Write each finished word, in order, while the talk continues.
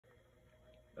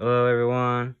Hello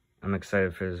everyone, I'm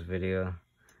excited for this video.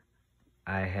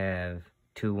 I have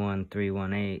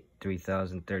 21318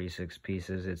 3036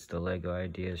 pieces. It's the Lego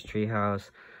Ideas Treehouse.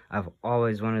 I've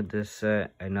always wanted this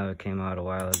set. I know it came out a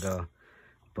while ago,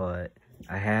 but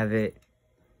I have it.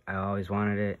 I always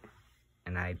wanted it,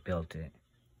 and I built it.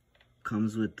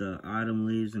 Comes with the autumn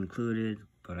leaves included,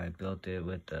 but I built it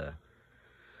with the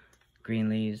green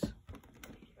leaves.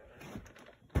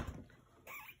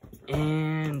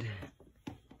 And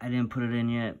I didn't put it in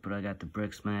yet, but I got the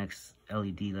Bricks Max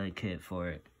LED light kit for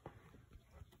it.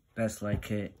 Best light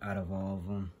kit out of all of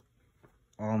them.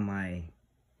 All my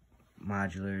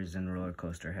modulars and roller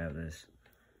coaster have this.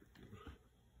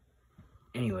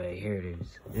 Anyway, here it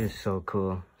is. It's so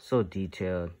cool, so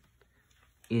detailed,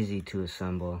 easy to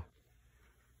assemble.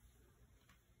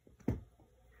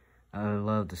 I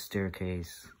love the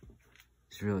staircase.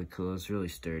 It's really cool, it's really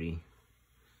sturdy.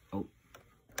 Oh,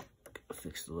 gotta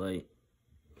fix the light.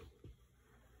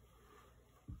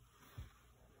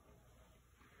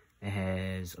 It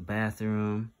has a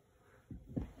bathroom,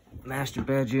 master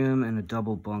bedroom, and a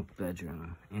double bunk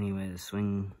bedroom. Anyway, the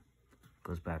swing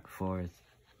goes back and forth.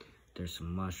 There's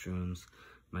some mushrooms.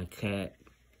 My cat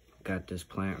got this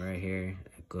plant right here.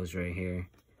 It goes right here.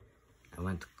 I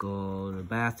went to go to the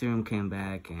bathroom, came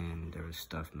back, and there was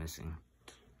stuff missing.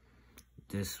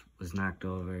 This was knocked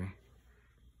over.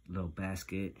 Little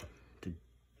basket to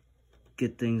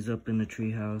get things up in the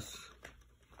treehouse.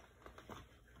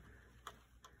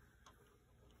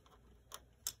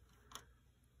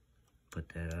 Put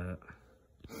that up.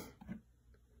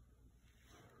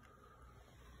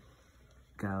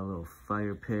 Got a little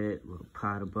fire pit, little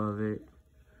pot above it.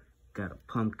 Got a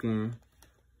pumpkin.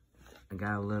 I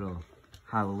got a little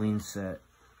Halloween set,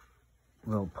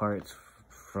 little parts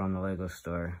from the Lego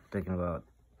store. Thinking about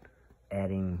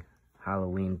adding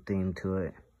Halloween theme to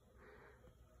it.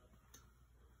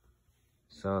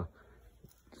 So,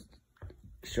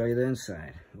 show you the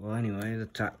inside. Well, anyway, the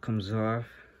top comes off.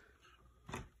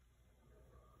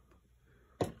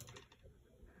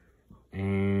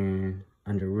 And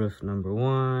under roof number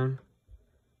 1,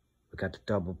 we got the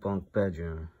double bunk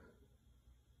bedroom.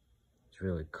 It's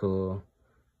really cool.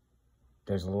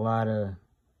 There's a lot of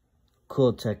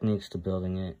cool techniques to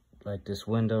building it. Like this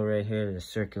window right here, this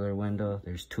circular window,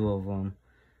 there's 2 of them.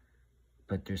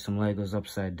 But there's some Legos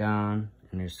upside down,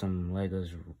 and there's some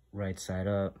Legos right side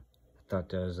up. I thought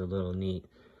that was a little neat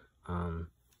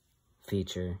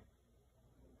feature.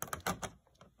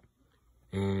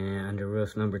 And under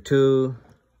roof number 2,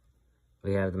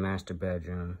 we have the master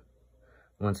bedroom.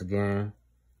 Once again,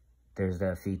 there's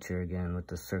that feature again with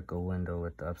the circle window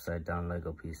with the upside down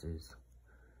Lego pieces.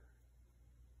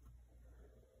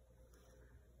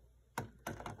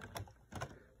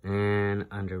 And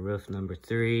under roof number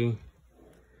 3,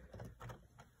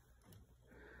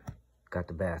 got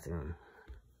the bathroom.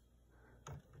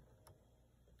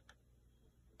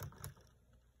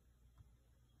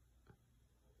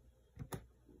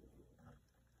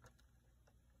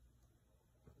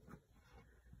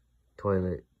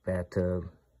 Toilet, bathtub,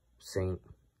 sink,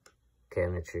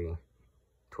 cabinetry,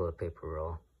 toilet paper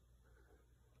roll.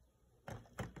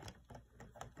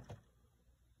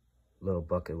 Little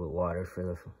bucket with water for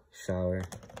the shower.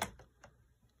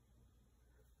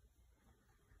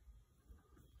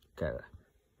 Got a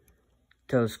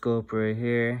telescope right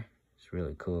here. It's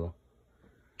really cool.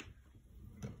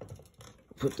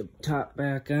 Put the top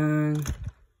back on.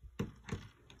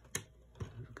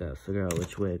 Gotta figure out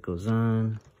which way it goes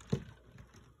on.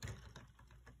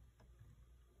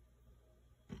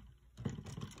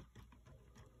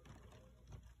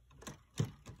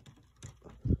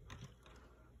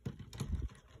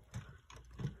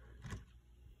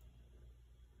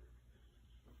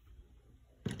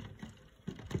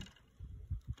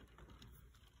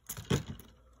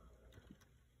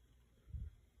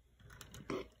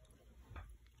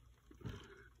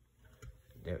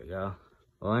 There we go.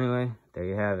 Well, anyway, there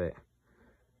you have it.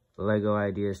 The Lego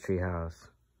Ideas Treehouse.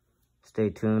 Stay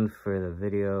tuned for the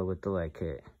video with the light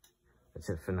kit. That's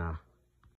it for now.